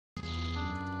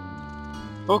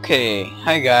Okay,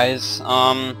 hi guys.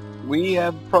 We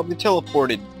have probably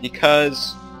teleported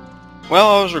because,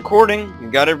 well, I was recording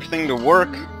and got everything to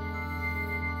work.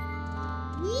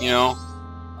 You know,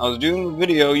 I was doing the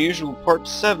video, usual part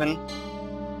 7,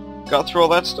 got through all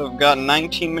that stuff, got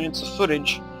 19 minutes of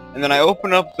footage, and then I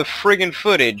open up the friggin'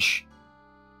 footage,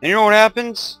 and you know what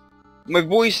happens? My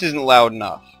voice isn't loud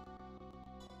enough.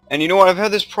 And you know what, I've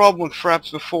had this problem with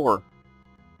Fraps before,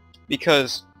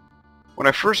 because when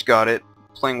I first got it,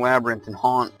 playing Labyrinth and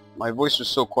Haunt, my voice was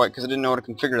so quiet because I didn't know how to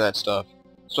configure that stuff.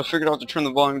 So I figured out to turn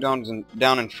the volume down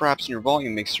in Fraps in your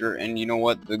volume mixer, and you know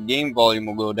what? The game volume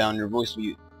will go down, your voice will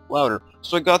be louder.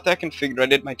 So I got that configured. I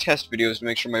did my test videos to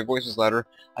make sure my voice was louder.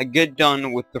 I get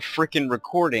done with the frickin'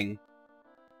 recording,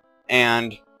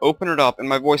 and open it up, and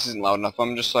my voice isn't loud enough.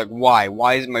 I'm just like, why?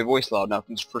 Why isn't my voice loud enough?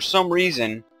 And for some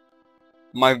reason,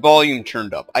 my volume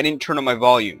turned up. I didn't turn up my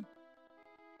volume.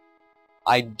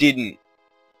 I didn't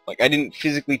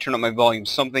physically turn up my volume.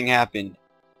 Something happened.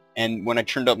 And when I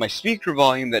turned up my speaker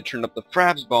volume, that turned up the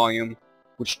Fraps volume,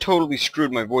 which totally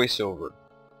screwed my voice over.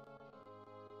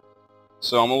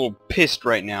 So I'm a little pissed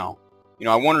right now. You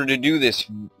know, I wanted to do this,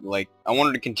 I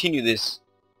wanted to continue this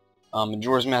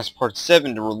Majora's Mask Part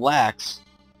 7 to relax,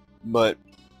 but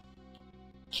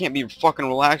can't be fucking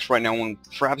relaxed right now when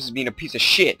Fraps is being a piece of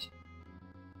shit.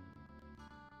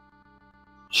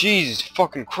 Jesus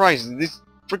fucking Christ, this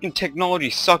freaking technology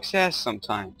sucks ass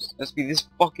sometimes. It has to be this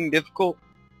fucking difficult.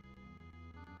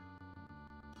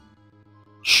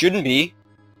 Shouldn't be.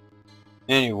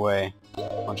 Anyway,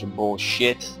 bunch of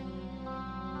bullshit.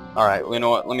 Alright, you know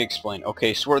what, let me explain.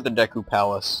 Okay, so we're at the Deku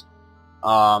Palace.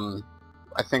 I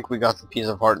think we got the piece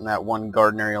of heart in that one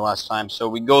garden area last time, so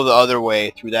we go the other way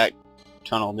through that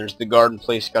tunnel. There's the garden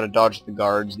place, gotta dodge the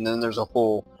guards, and then there's a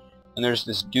hole. And there's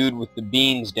this dude with the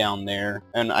beans down there,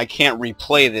 and I can't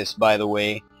replay this, by the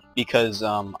way, because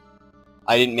I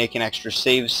didn't make an extra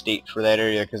save state for that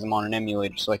area because I'm on an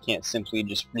emulator, so I can't simply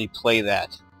just replay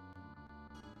that.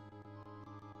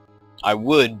 I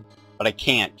would, but I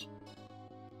can't.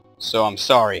 So I'm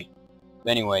sorry.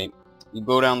 Anyway, you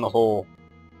go down the hole,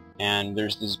 and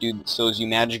there's this dude that sells you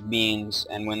magic beans,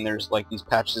 and when there's like these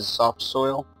patches of soft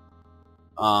soil,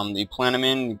 you plant them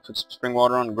in, you put some spring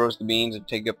water on, it grows the beans, and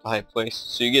take you up the high place.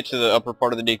 So you get to the upper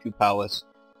part of the Deku Palace,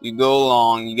 you go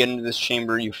along, you get into this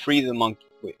chamber, you free the monkey.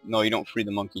 Wait, no, you don't free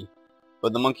the monkey.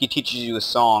 But the monkey teaches you a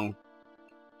song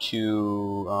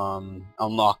to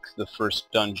unlock the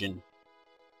first dungeon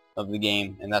of the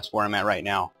game, and that's where I'm at right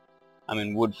now. I'm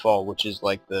in Woodfall, which is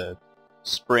like the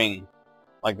spring,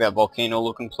 like that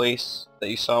volcano-looking place that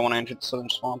you saw when I entered the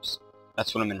Southern Swamps.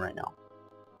 That's what I'm in right now.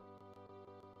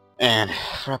 And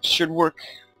perhaps should work.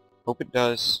 Hope it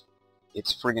does.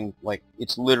 It's friggin' like,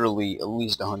 it's literally at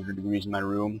least 100 degrees in my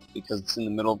room because it's in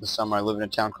the middle of the summer. I live in a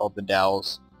town called the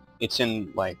Dalles. It's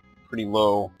in like pretty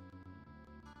low.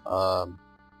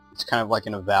 It's kind of like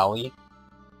in a valley,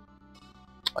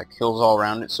 like hills all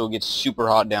around it. So it gets super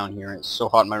hot down here. And it's so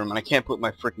hot in my room, and I can't put my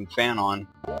freaking fan on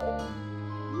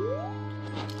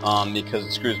because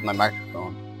it screws with my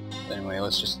microphone. But anyway,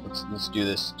 let's do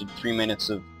this. Did 3 minutes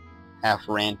of half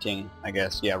ranting, I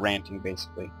guess. Yeah, ranting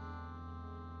basically.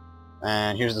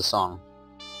 And here's the song.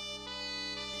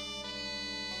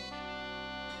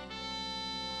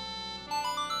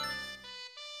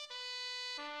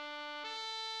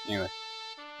 Anyway,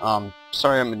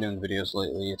 sorry I haven't been doing videos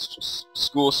lately. It's just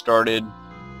school started.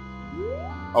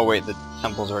 Oh wait, the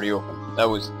temple's already open. That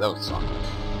was the song.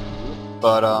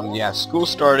 But yeah, school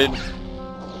started,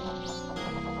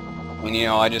 and you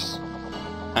know, I just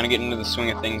kind of get into the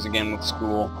swing of things again with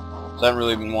school. So I haven't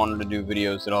really been wanting to do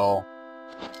videos at all.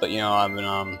 But you know, I've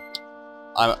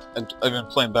been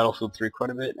playing Battlefield 3 quite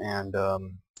a bit, and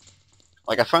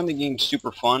like I find the game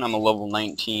super fun. I'm a level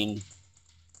 19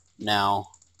 now,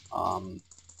 so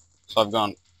I've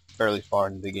gone fairly far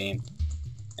into the game,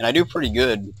 and I do pretty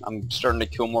good. I'm starting to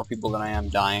kill more people than I am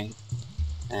dying,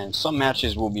 and some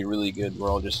matches will be really good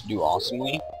where I'll just do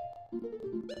awesomely.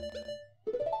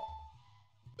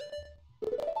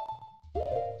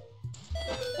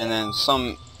 And then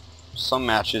some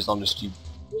matches I'll just do,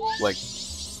 like,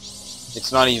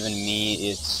 it's not even me,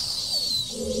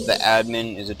 it's the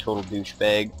admin is a total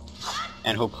douchebag,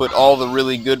 and he'll put all the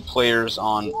really good players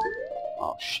on,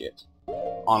 oh shit,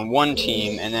 on one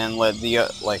team, and then let the,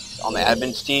 like, on the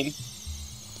admin's team,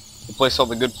 he'll place all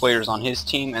the good players on his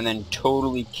team, and then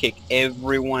totally kick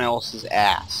everyone else's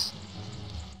ass.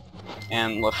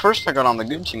 And at first I got on the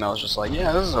good team, I was just like,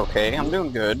 yeah, this is okay, I'm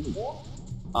doing good.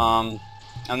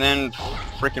 And then,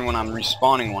 frickin' when I'm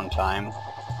respawning one time,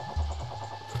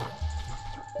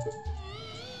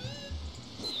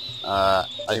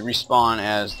 I respawn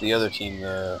as the other team,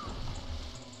 the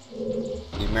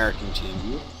the American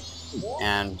team,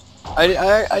 and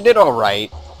I did all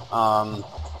right.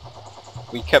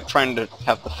 We kept trying to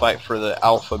have to fight for the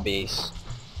Alpha base.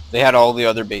 They had all the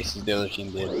other bases. The other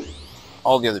team did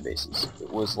all the other bases.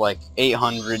 It was like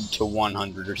 800 to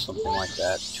 100 or something like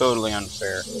that. Totally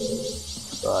unfair.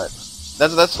 But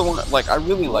that's the one. Like, I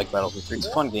really like Battlefield 3. It's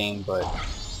a fun game, but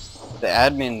the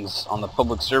admins on the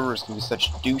public servers can be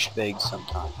such douchebags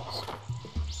sometimes.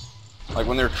 Like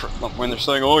when they're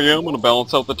saying, "Oh yeah, I'm gonna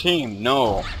balance out the team."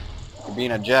 No, you're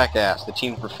being a jackass. The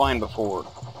teams were fine before.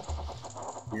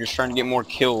 You're just trying to get more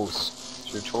kills.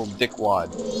 So you're a total dickwad.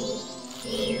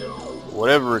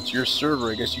 Whatever, it's your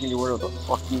server. I guess you can do whatever the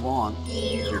fuck you want.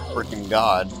 You're freaking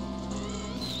god.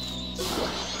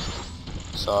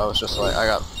 So I was just like, I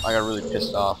got really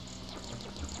pissed off.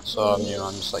 So you know,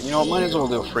 I'm just like, you know what, might as well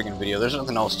do a friggin' video. There's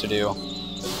nothing else to do.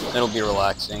 It'll be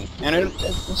relaxing, and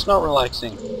it's not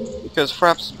relaxing because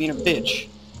Fraps is being a bitch.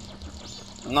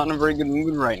 I'm not in a very good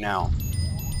mood right now.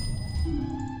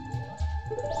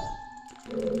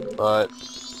 But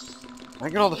did I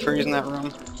get all the fairies in that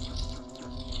room?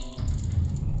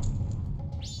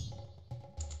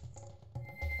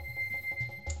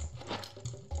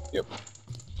 Yep.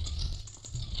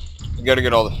 You gotta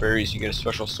get all the fairies, you get a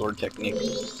special sword technique.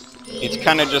 It's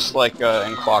kinda just like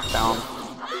in Clocktown.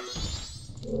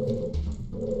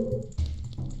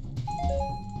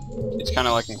 It's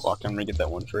kinda like in Clocktown when you get that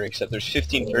one fairy, except there's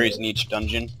 15 fairies in each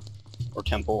dungeon. Or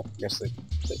temple, I guess they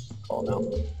call it now.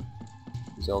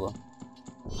 Zelda.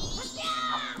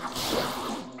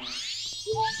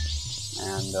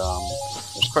 And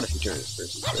there's quite a few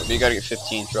fairies, but you gotta get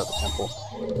 15 throughout the temple.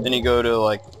 Then you go to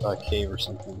like a cave or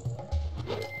something.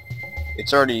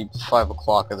 It's already 5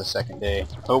 o'clock of the second day.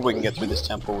 Hope we can get through this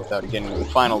temple without getting to the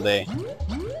final day.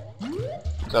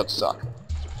 That would suck.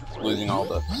 Losing all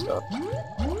the stuff.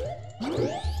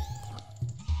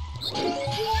 So,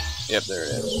 yep, there it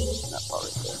is. That part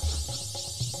right there.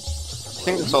 I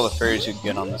think that's all the fairies you can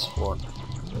get on this floor.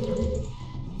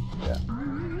 Yeah.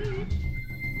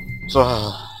 So,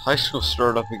 high school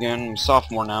started up again. I'm a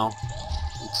sophomore now.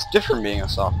 It's different being a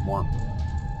sophomore.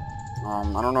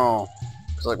 I don't know.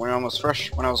 Cause like when I was a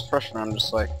freshman, I'm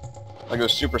just like it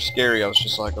was super scary. I was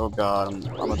just like, oh god,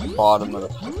 I'm at the bottom of the,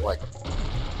 like,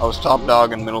 I was top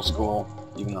dog in middle school,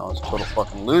 even though I was a total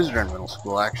fucking loser in middle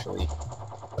school. Actually,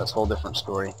 that's a whole different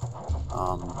story.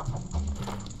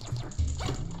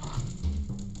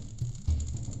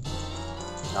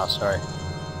 No, sorry.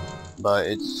 But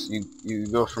it's you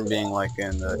go from being like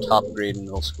in the top grade in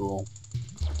middle school,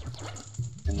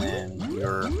 and then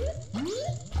you're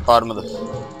bottom of the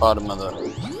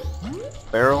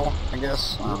barrel, I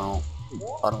guess. I don't know.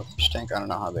 Bottom of the fish tank. I don't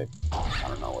know what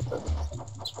the thing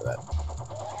is for that.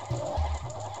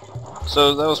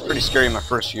 So that was pretty scary my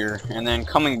first year, and then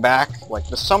coming back, like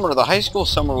the high school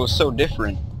summer was so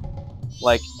different.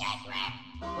 Like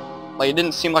it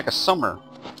didn't seem like a summer.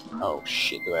 Oh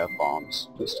shit, do I have bombs?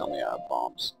 Please tell me I have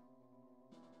bombs.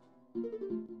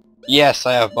 Yes,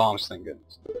 I have bombs, thank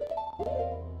goodness.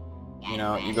 You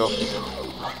know, you go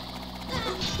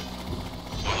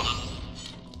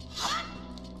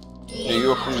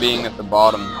from being at the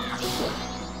bottom,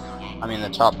 the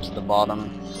top to the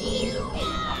bottom.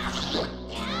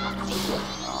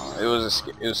 It was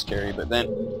scary, but then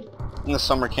the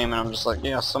summer came and I'm just like,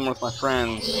 yeah, summer with my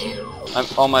friends.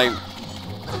 All my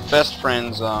best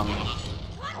friends are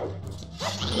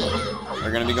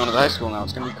gonna be going to the high school now.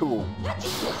 It's gonna be cool.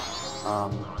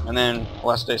 And then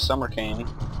last day summer came,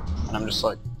 and I'm just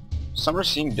like, summer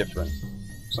seemed different.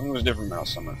 Something was different about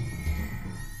summer.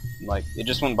 Like, it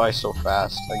just went by so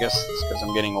fast. I guess it's because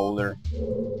I'm getting older.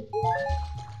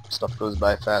 Stuff goes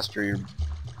by faster. You're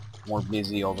more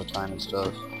busy all the time and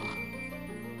stuff.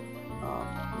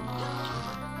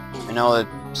 And now that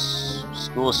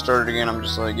school started again, I'm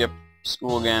just like, yep,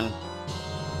 school again.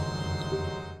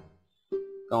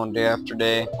 Going day after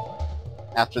day.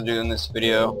 After doing this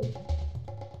video,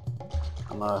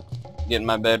 I'm gonna get in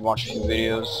my bed, watch a few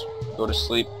videos, go to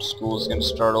sleep. School's gonna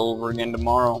start over again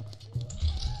tomorrow.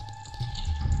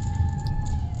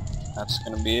 That's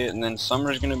gonna be it, and then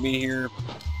summer's gonna be here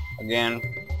again.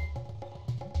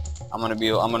 I'm gonna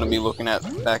be looking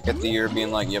back at the year,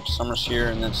 being like, yep, summer's here,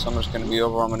 and then summer's gonna be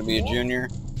over. I'm gonna be a junior.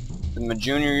 Then my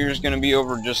junior year's gonna be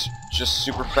over just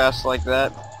super fast like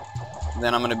that. And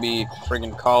then I'm gonna be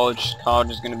friggin' college.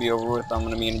 College is gonna be over with. I'm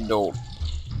gonna be an adult.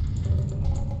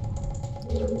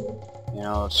 You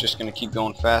know, it's just gonna keep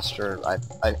going faster.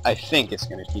 I think it's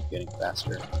gonna keep getting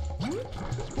faster.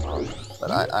 But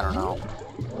I don't know.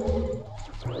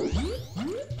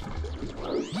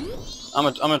 I'm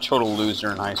a total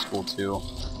loser in high school too.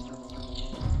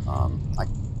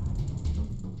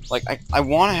 like, I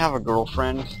want to have a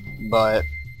girlfriend, but,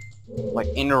 like,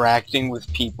 interacting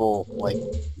with people,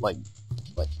 like,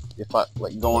 if I,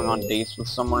 like, going on dates with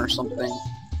someone or something,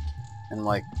 and,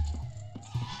 like,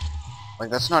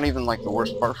 that's not even, like, the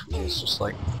worst part for me. It's just,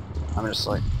 like, I'm just,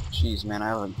 like, jeez, man, I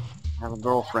have a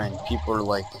girlfriend. People are,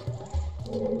 like,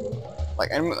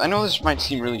 I know this might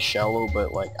seem really shallow,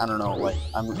 but, like, I don't know, like,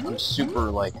 I'm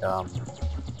super, like,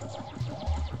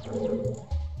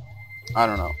 I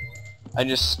don't know. I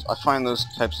find those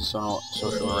types of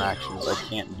social interactions, I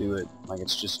can't do it. Like,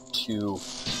 it's just too...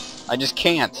 I just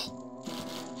can't.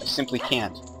 I simply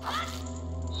can't.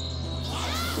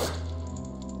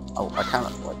 I kind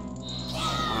of, like...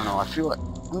 I don't know, I feel like...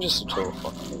 I'm just a total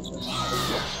fucking loser. I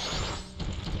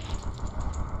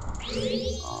don't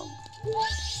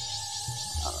know.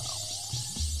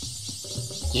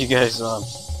 You guys,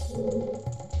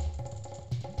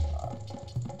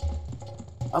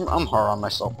 I'm hard on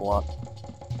myself a lot.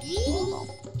 I don't know.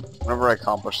 Whenever I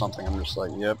accomplish something, I'm just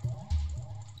like, yep.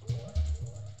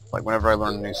 Like, whenever I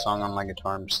learn a new song on my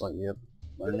guitar, I'm just like, yep.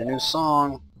 Learn a new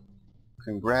song.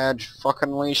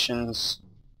 Congratulations.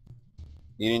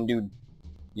 You didn't do...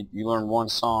 You learned one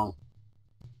song.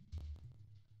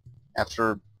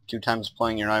 After 2 times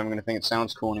playing, you're not even gonna think it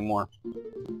sounds cool anymore.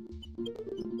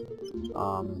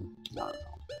 I don't know.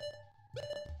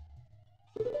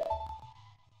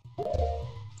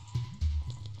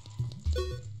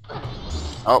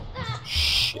 Oh,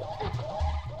 shit.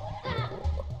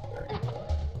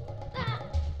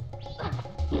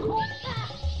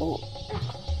 Oh.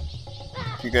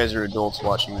 If you guys are adults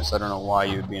watching this, I don't know why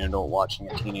you would be an adult watching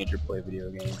a teenager play a video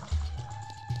game.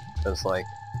 Because, like,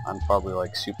 I'm probably,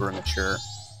 like, super immature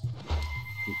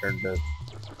compared to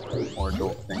more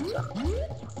adult things. I don't know.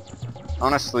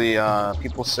 Honestly,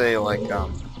 people say, like,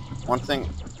 one thing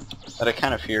that I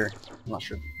kind of fear, I'm not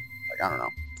sure, like, I don't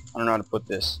know how to put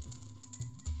this.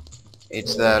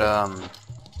 It's that,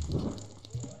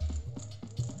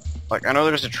 like, I know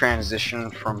there's a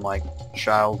transition from, like,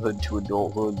 childhood to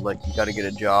adulthood, like, you gotta get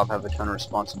a job, have a ton of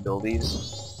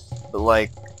responsibilities, but,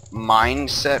 like,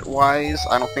 mindset-wise,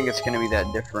 I don't think it's gonna be that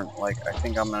different. Like, I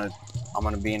think I'm gonna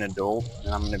be an adult,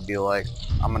 and I'm gonna be, like,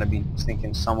 I'm gonna be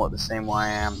thinking somewhat the same way I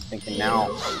am thinking now.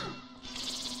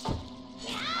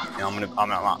 You know, I'm not, I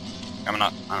don't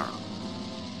know.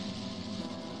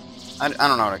 I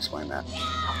don't know how to explain that.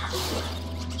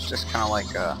 It's just kind of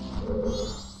like,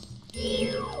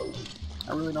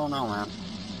 I really don't know, man.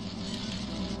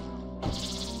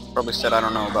 Probably said I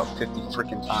don't know about 50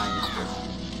 freaking times, but...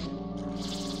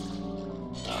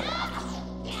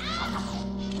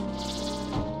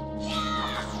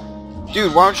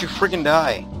 Dude, why don't you freaking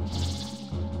die?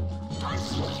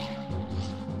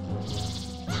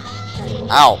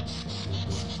 Ow!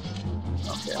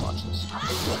 Okay, watch this.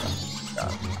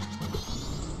 God.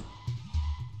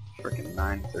 Freaking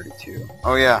 9:32.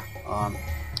 Oh yeah,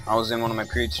 I was in one of my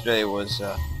periods today. Was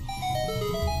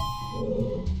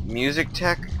music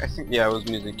tech? I think, yeah, it was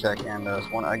music tech, and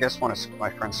I guess one of my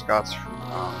friend Scott's,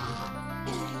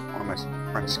 one of my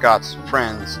friend Scott's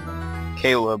friends,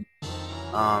 Caleb,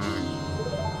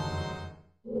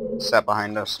 sat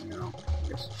behind us, and, you know,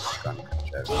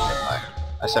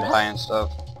 I said hi and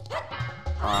stuff.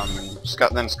 And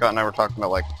Scott and I were talking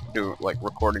about, like,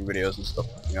 recording videos and stuff,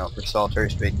 you know, for solitary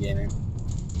state gaming.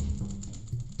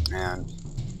 And,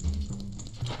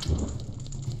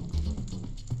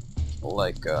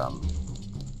 like, I'm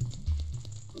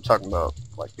talking about,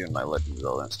 like, doing my Legend of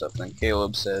Zelda and stuff, and then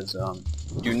Caleb says,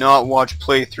 do not watch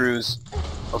playthroughs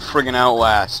of friggin'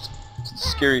 Outlast. It's the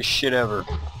scariest shit ever.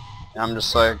 And I'm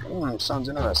just like, sounds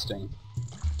interesting.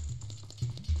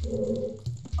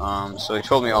 So he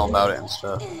told me all about it and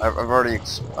stuff. I've already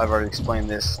explained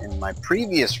this in my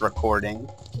previous recording,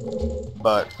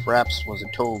 but Fraps was a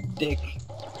total dick,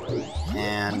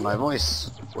 and my voice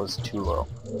was too low.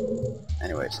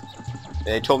 Anyways,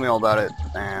 they told me all about it,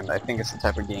 and I think it's the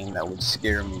type of game that would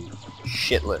scare me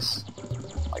shitless.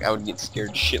 Like, I would get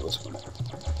scared shitless from it.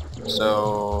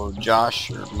 So,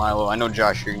 Josh, or Milo, I know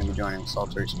Josh, you're going to be joining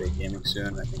Solitary State Gaming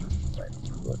soon. I think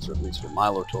that's at least what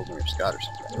Milo told me, or Scott or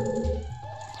something.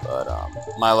 But,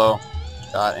 Milo,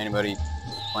 Scott, anybody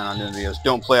plan on doing videos,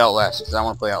 don't play Outlast, because I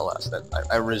want to play Outlast.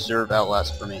 I reserve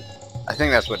Outlast for me. I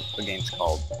think that's what the game's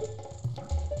called.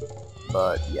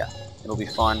 But, yeah, it'll be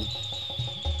fun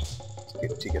to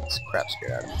get this crap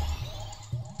scared out of me.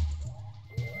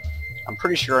 I'm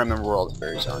pretty sure I remember where all the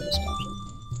fairies are in this dungeon.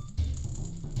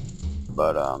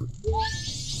 But, I'm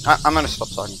gonna stop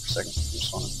talking for a second.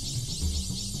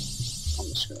 I'm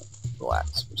just gonna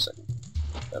relax for a second.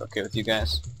 Is that okay with you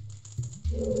guys?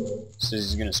 Says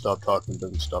he's gonna stop talking,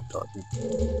 doesn't stop talking.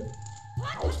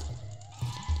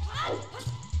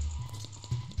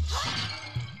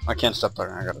 I can't stop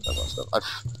talking, I gotta talk about stuff.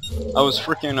 I was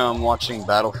freaking watching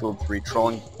Battlefield 3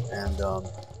 trolling, and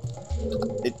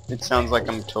it sounds like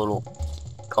I'm a total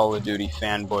Call of Duty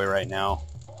fanboy right now.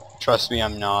 Trust me,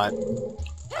 I'm not.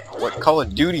 What, Call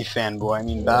of Duty fanboy? I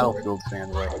mean Battlefield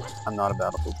fanboy. I'm not a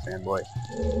Battlefield fanboy.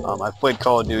 I've played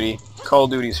Call of Duty. Call of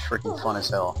Duty is freaking fun as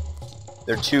hell.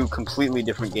 They're two completely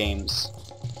different games.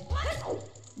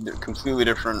 They're completely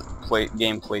different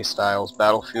gameplay styles.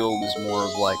 Battlefield is more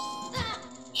of like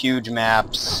huge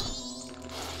maps,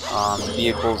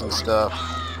 vehicles and stuff.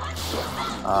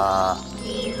 A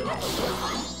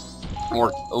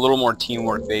little more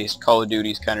teamwork based. Call of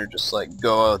Duty's kind of just like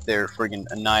go out there, friggin'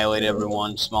 annihilate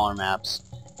everyone. Smaller maps.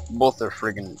 Both are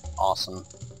friggin' awesome.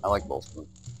 I like both of them.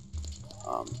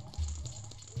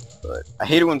 But I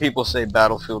hate it when people say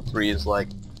Battlefield 3 is like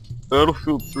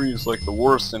the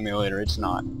war simulator. It's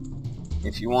not.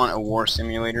 If you want a war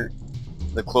simulator,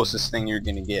 the closest thing you're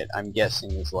gonna get, I'm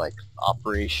guessing, is like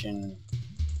Operation.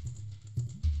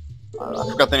 I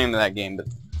forgot the name of that game, but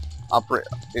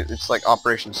it's like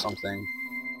Operation something,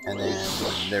 and then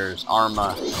there's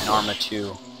Arma and Arma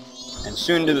 2, and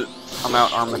soon to come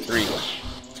out Arma 3.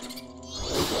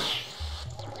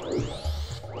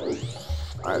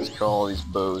 Alright, let's kill all these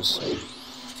bows.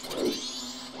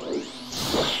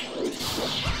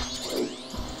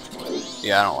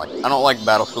 Yeah, I don't like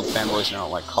Battlefield fanboys, and I don't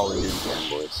like Call of Duty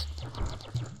fanboys.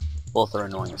 Both are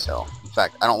annoying as hell. In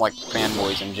fact, I don't like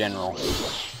fanboys in general.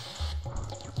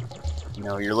 You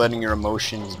know, you're letting your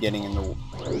emotions get in the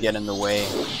way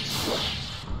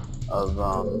of,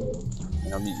 you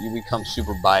know, you become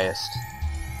super biased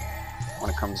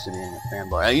when it comes to being a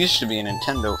fanboy. I used to be a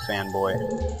Nintendo fanboy,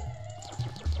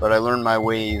 but I learned my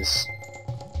ways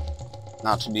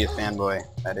not to be a fanboy,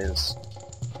 that is.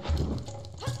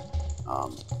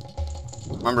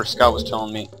 Remember Scott was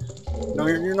telling me, no,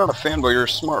 you're not a fanboy, you're a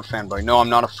smart fanboy. No, I'm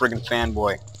not a friggin'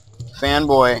 fanboy.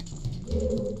 Fanboy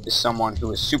is someone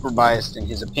who is super biased in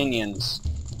his opinions,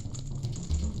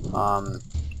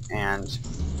 and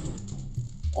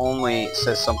only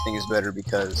says something is better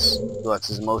because he lets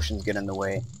his emotions get in the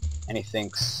way, and he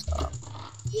thinks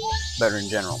better in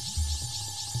general.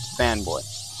 Fanboy.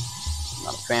 I'm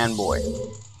not a fanboy.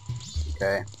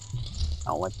 Okay? I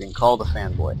don't like being called a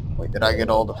fanboy. Wait, did I get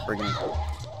all the friggin'...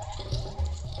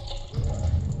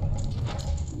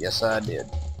 Yes, I did.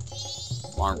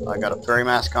 I got a fairy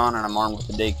mask on, and I'm armed with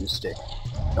a Deku stick.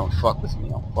 Don't fuck with me,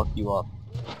 I'll fuck you up.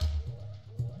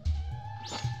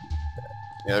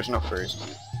 Yeah, there's no fairies in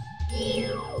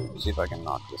here. Let's see if I can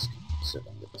knock this. See if I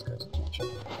can get this guy's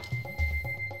attention.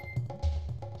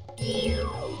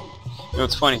 You know,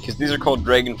 it's funny, because these are called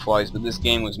dragonflies, but this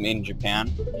game was made in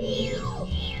Japan.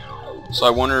 So I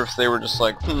wonder if they were just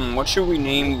like, what should we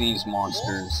name these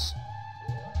monsters?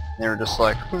 And they were just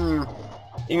like,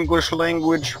 English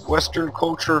language, Western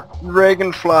culture,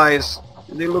 dragonflies.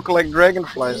 They look like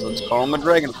dragonflies, let's call them a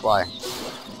dragonfly.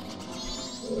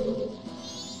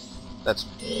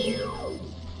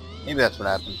 Maybe that's what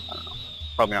happened. I don't know.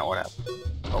 Probably not what happened.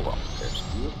 Oh well, who cares?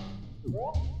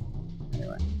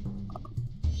 Anyway.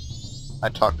 I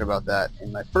talked about that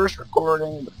in my first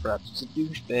recording, but perhaps it's a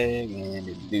douchebag and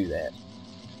didn't do that.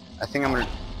 I think I'm gonna...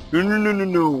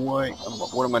 No, why?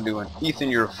 What am I doing? Ethan,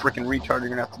 you're a freaking retard, you're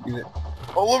gonna have to do that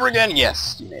all over again?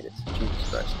 Yes, you made it. Jesus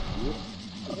Christ.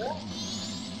 Okay.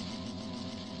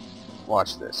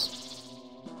 Watch this.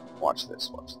 Watch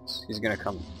this, watch this. He's gonna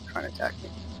come try and attack me.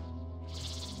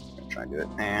 I'm gonna try and do it,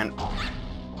 and...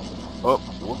 Oh,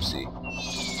 whoopsie.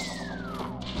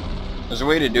 There's a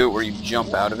way to do it where you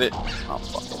jump out of it. Oh,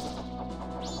 fuck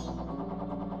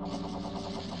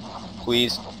it.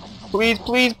 Please. Please,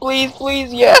 please, please,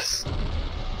 please, yes!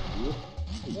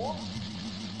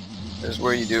 There's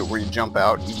where you do it, where you jump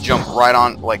out. You jump right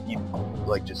on,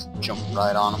 just jump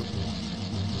right on him.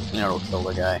 And it'll kill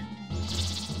the guy.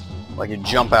 Like, you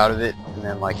jump out of it, and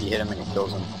then, like, you hit him and it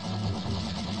kills him.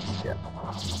 Yeah.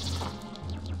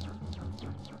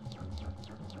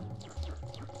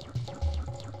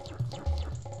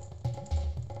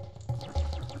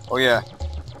 Oh yeah,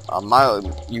 my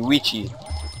Yuichi,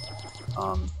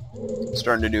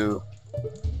 starting to do,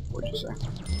 what'd you say,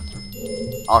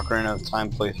 Ocarina of Time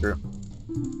playthrough.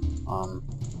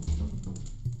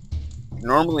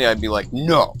 Normally I'd be like,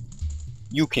 no,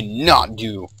 you cannot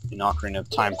do an Ocarina of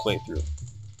Time playthrough.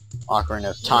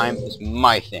 Ocarina of Time is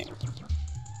my thing.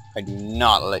 I do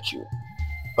not let you.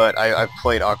 But I've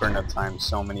played Ocarina of Time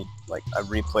so many, like, I've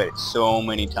replayed it so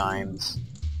many times.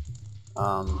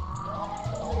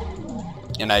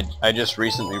 And I just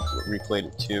recently replayed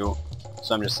it too,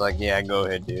 so I'm just like, yeah, go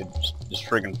ahead, dude, just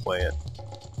friggin' play it.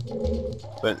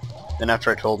 But Then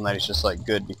after I told him that, he's just like,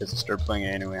 good, because I started playing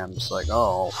it anyway. I'm just like,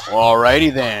 oh,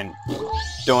 alrighty then.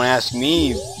 Don't ask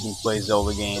me if you can play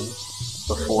Zelda games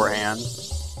beforehand.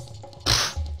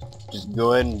 Just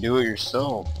go ahead and do it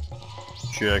yourself,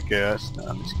 jackass. No,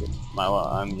 I'm just kidding. Milo,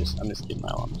 I'm just kidding,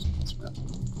 Milo. I'm just messing around.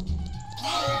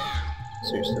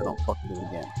 Seriously, don't fucking do it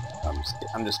again.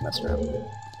 I'm just messing around with it.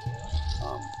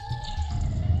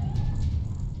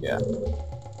 Yeah.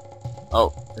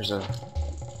 Oh, there's a...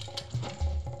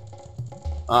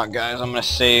 guys, I'm gonna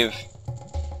save.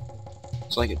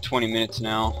 It's like at 20 minutes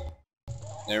now.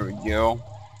 There we go.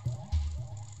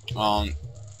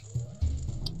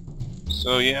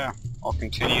 So yeah, I'll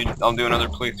continue. I'll do another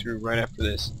playthrough right after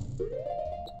this.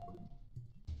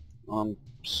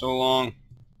 So long.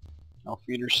 Auf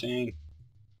Wiedersehen.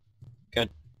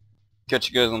 Catch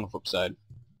you guys on the flip side.